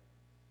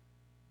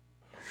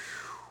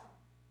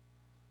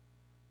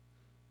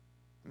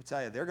 Let me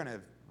tell you, they're going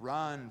to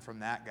run from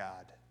that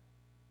God.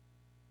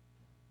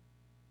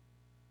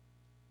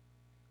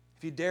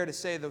 If you dare to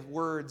say the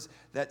words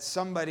that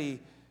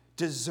somebody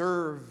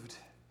deserved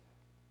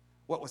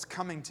what was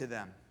coming to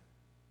them,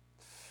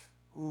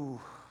 ooh,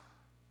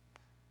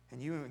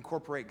 and you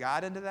incorporate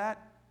God into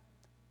that,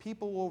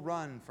 people will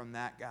run from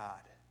that God.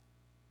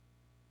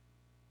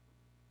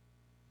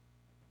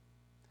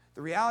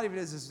 The reality of it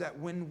is that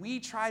when we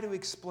try to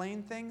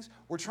explain things,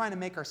 we're trying to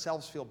make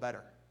ourselves feel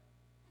better.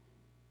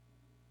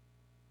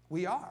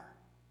 We are.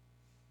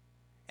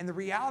 And the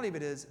reality of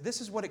it is,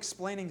 this is what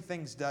explaining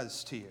things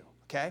does to you,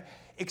 okay?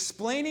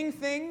 Explaining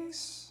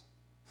things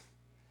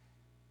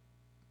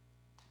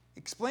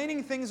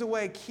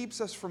away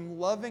keeps us from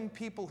loving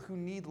people who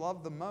need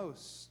love the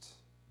most.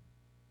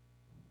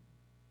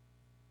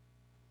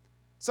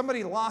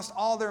 Somebody lost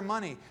all their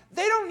money.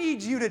 They don't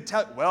need you to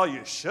tell, well,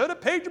 you should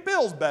have paid your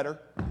bills better.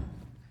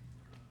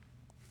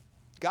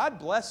 God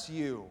bless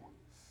you.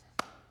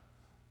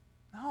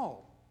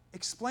 No.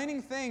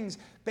 Explaining things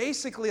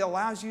basically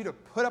allows you to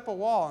put up a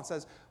wall and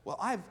says, well,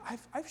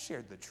 I've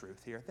shared the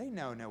truth here. They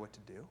know what to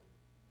do.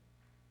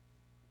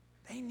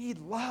 They need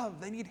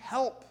love. They need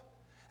help.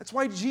 That's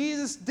why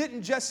Jesus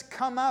didn't just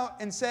come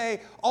out and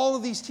say all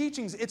of these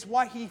teachings. It's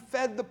why He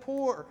fed the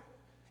poor.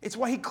 It's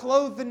why He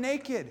clothed the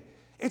naked.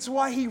 It's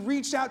why He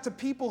reached out to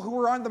people who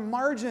were on the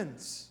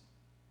margins.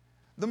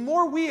 The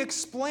more we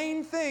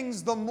explain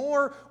things, the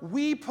more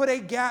we put a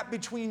gap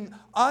between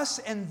us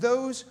and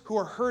those who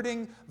are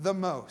hurting the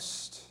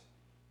most.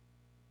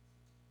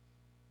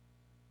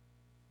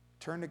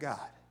 Turn to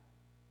God.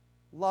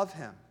 Love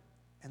Him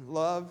and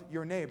love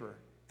your neighbor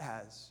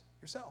as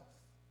yourself.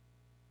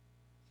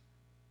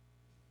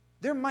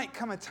 There might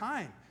come a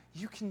time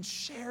you can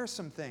share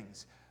some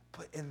things,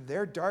 but in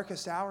their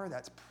darkest hour,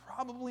 that's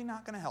probably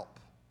not going to help.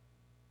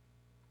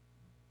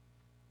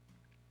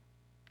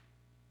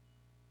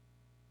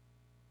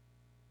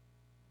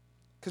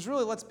 Because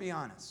really, let's be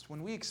honest.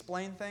 When we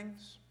explain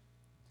things,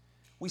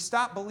 we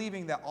stop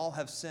believing that all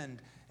have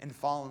sinned and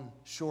fallen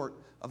short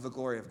of the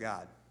glory of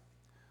God.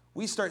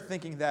 We start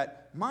thinking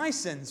that my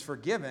sin's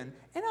forgiven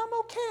and I'm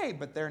okay,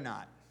 but they're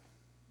not.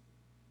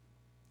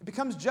 It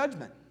becomes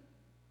judgment.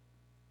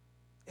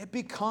 It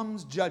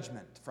becomes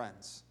judgment,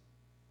 friends.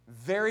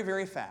 Very,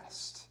 very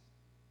fast.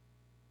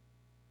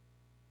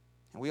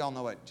 And we all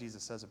know what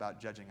Jesus says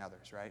about judging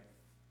others, right?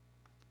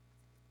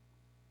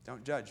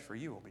 Don't judge, for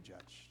you will be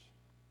judged.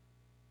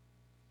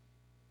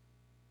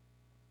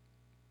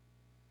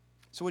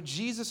 So what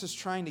Jesus is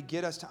trying to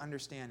get us to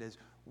understand is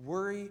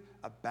worry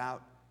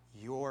about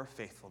your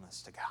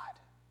faithfulness to God.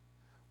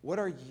 What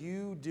are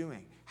you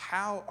doing?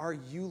 How are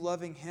you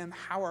loving Him?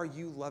 How are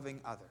you loving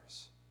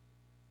others?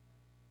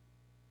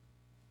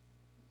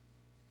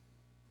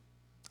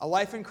 A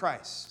life in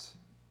Christ.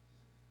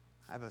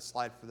 I have a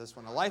slide for this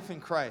one. A life in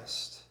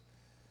Christ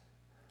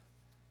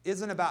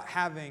isn't about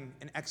having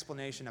an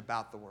explanation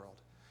about the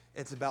world.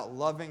 It's about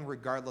loving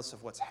regardless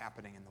of what's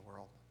happening in the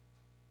world.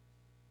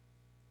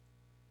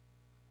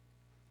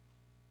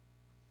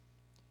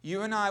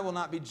 You and I will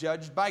not be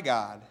judged by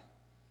God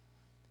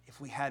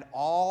if we had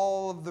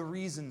all of the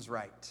reasons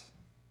right.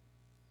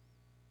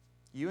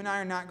 You and I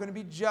are not going to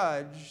be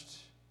judged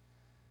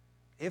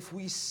if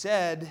we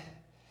had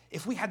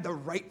the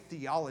right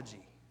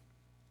theology.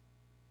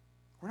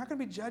 We're not going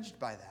to be judged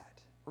by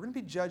that. We're going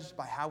to be judged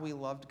by how we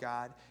loved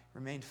God,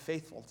 remained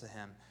faithful to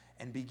Him,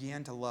 and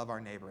began to love our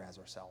neighbor as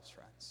ourselves,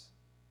 friends.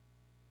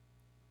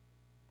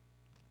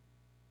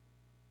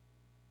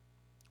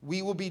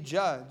 We will be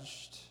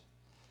judged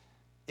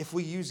if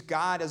we use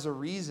God as a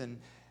reason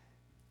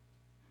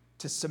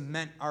to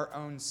cement our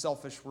own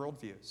selfish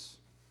worldviews.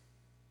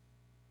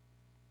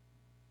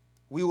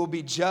 We will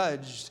be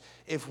judged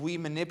if we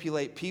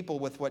manipulate people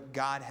with what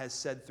God has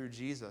said through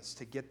Jesus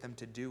to get them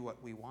to do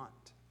what we want.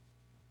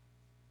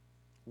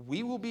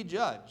 We will be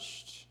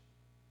judged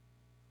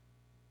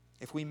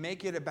if we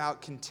make it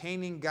about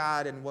containing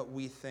God and what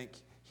we think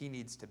He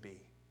needs to be.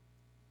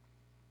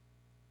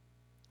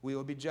 We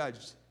will be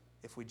judged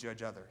if we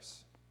judge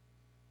others.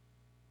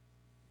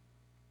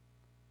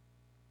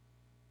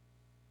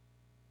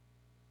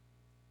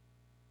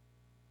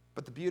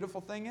 But the beautiful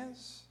thing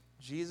is,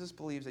 Jesus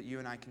believes that you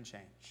and I can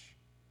change.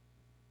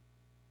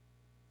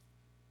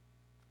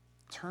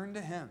 Turn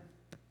to Him,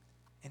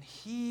 and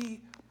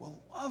He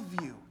will love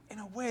you in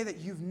a way that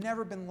you've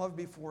never been loved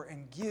before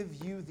and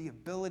give you the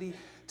ability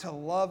to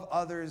love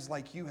others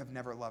like you have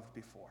never loved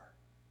before.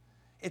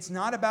 It's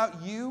not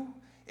about you.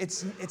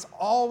 It's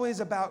always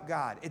about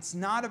God. It's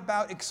not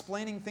about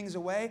explaining things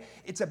away.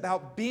 It's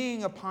about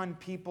being upon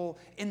people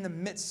in the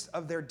midst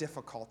of their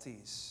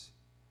difficulties.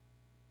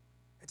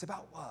 It's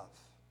about love.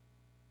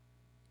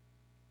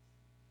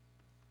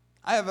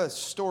 I have a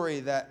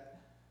story that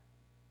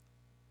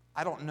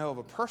I don't know of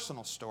a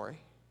personal story,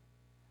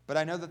 but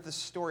I know that this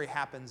story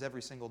happens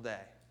every single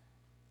day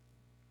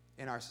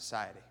in our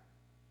society.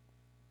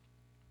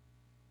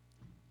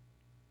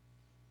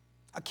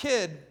 A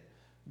kid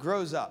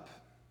grows up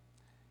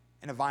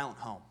in a violent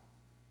home.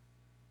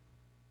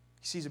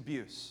 He sees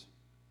abuse.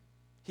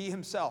 He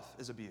himself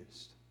is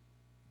abused.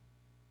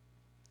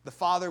 The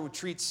father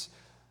treats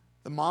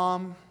the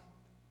mom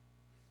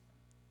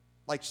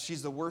like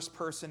she's the worst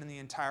person in the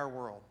entire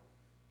world.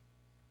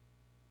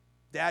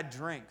 Dad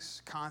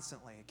drinks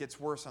constantly. It gets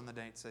worse on the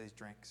days that he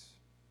drinks.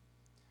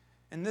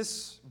 And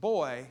this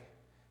boy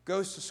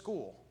goes to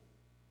school.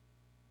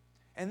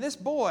 And this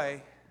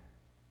boy,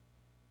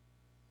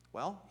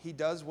 well, he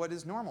does what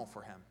is normal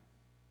for him.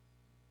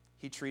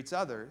 He treats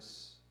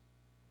others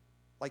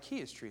like he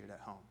is treated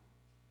at home.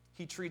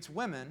 He treats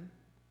women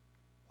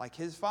like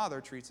his father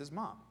treats his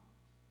mom.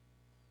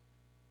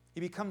 He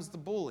becomes the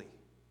bully.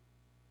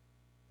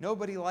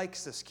 Nobody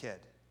likes this kid.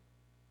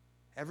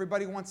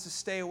 Everybody wants to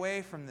stay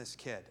away from this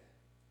kid.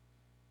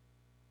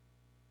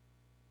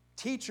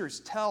 Teachers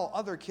tell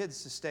other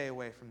kids to stay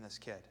away from this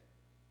kid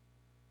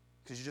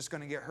because you're just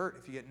going to get hurt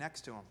if you get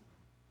next to him.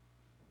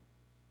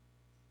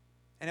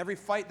 And every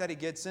fight that he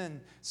gets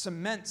in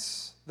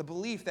cements the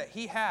belief that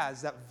he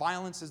has that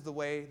violence is the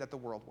way that the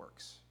world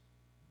works.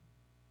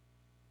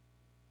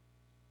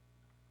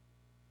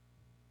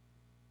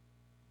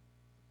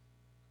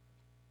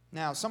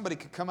 Now, somebody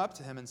could come up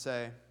to him and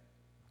say,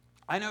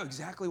 I know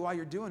exactly why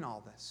you're doing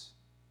all this.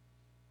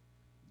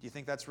 Do you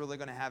think that's really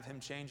going to have him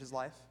change his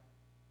life?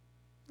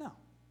 No.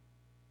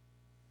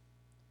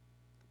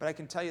 But I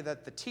can tell you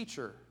that the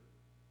teacher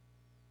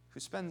who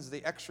spends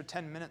the extra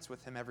 10 minutes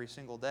with him every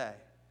single day,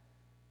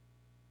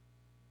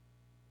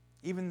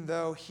 even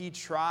though he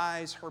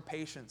tries her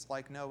patience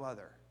like no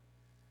other,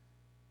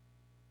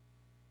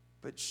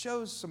 but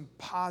shows some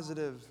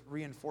positive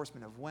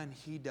reinforcement of when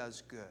he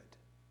does good,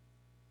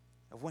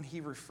 of when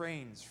he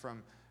refrains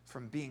from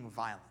being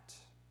violent.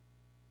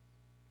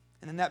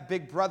 And then that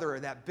big brother or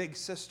that big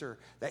sister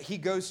that he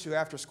goes to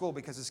after school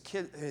because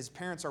his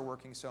parents are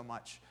working so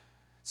much,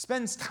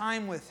 spends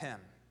time with him,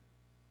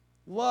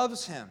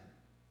 loves him,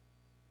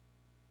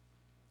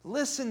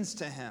 listens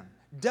to him,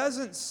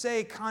 doesn't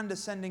say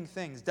condescending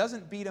things,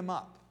 doesn't beat him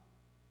up.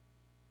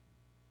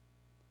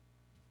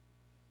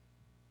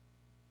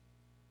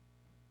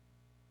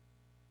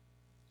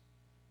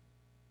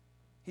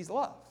 He's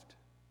loved.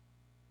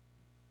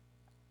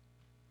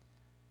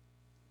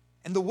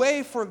 And the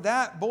way for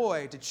that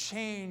boy to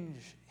change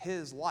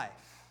his life,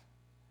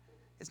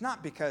 it's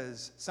not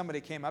because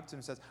somebody came up to him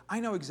and says, I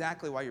know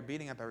exactly why you're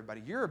beating up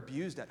everybody. You're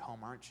abused at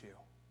home, aren't you?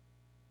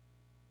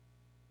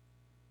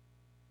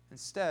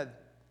 Instead,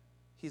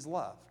 he's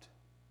loved.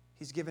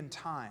 He's given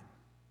time.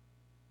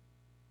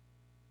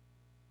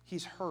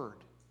 He's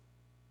heard.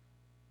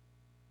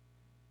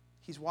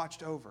 He's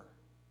watched over.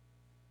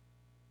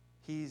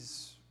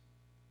 He's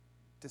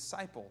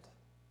discipled.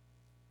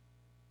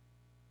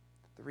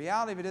 The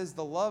reality of it is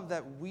the love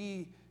that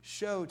we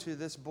show to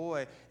this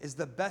boy is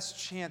the best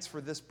chance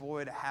for this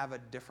boy to have a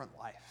different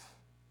life.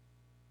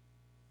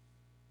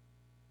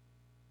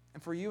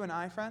 And for you and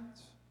I,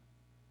 friends,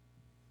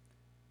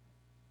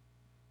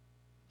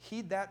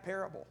 heed that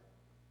parable.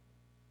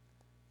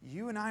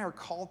 You and I are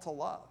called to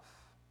love,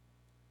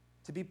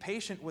 to be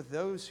patient with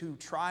those who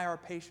try our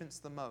patience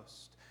the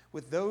most,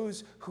 with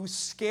those who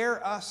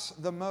scare us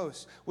the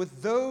most,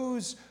 with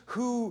those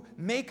who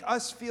make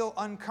us feel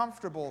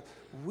uncomfortable.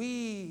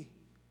 We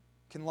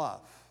can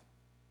love.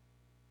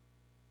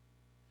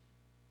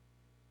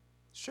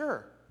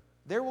 Sure,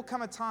 there will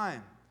come a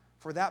time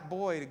for that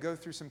boy to go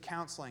through some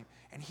counseling,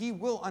 and he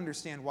will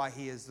understand why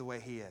he is the way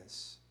he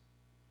is.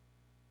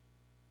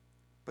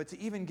 But to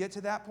even get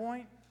to that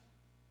point,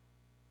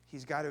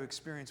 he's got to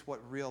experience what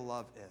real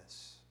love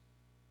is.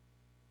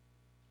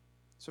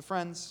 So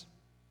friends,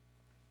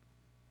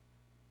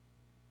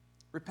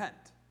 Repent.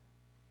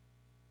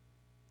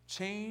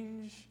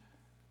 Change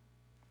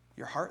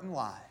your heart and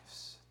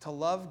lives to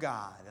love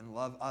God and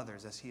love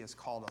others as He has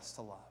called us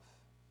to love.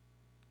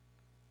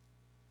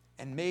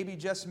 And maybe,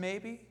 just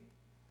maybe,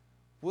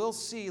 we'll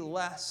see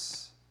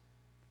less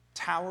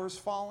towers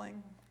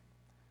falling,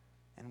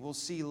 and we'll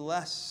see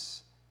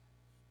less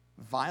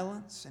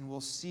violence, and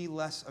we'll see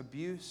less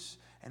abuse,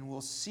 and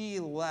we'll see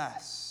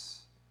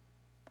less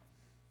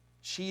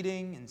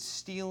cheating and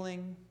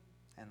stealing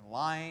and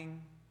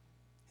lying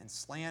and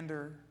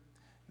slander.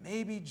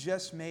 Maybe,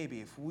 just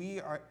maybe, if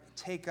we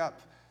take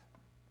up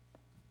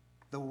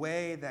the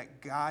way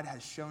that God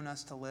has shown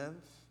us to live,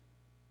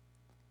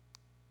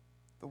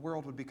 the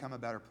world would become a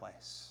better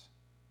place.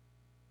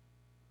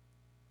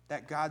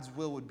 That God's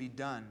will would be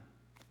done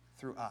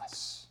through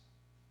us.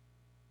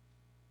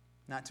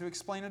 Not to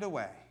explain it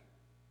away,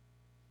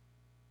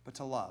 but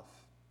to love.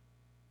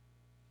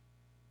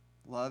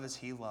 Love as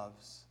He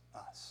loves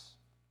us.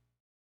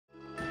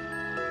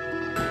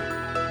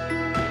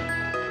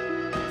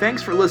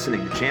 Thanks for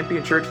listening to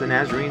Champion Church of the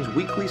Nazarene's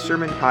weekly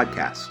sermon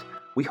podcast.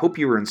 We hope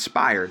you were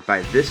inspired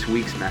by this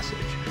week's message.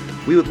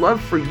 We would love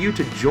for you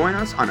to join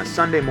us on a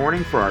Sunday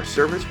morning for our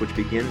service, which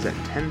begins at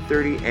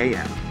 10:30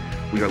 a.m.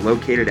 We are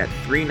located at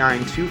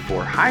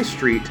 3924 High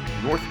Street,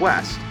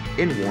 Northwest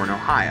in Warren,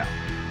 Ohio.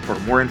 For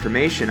more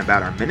information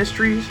about our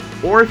ministries,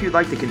 or if you'd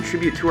like to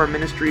contribute to our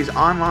ministries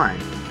online,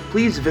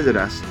 please visit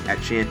us at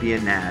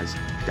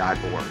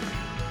championnaz.org.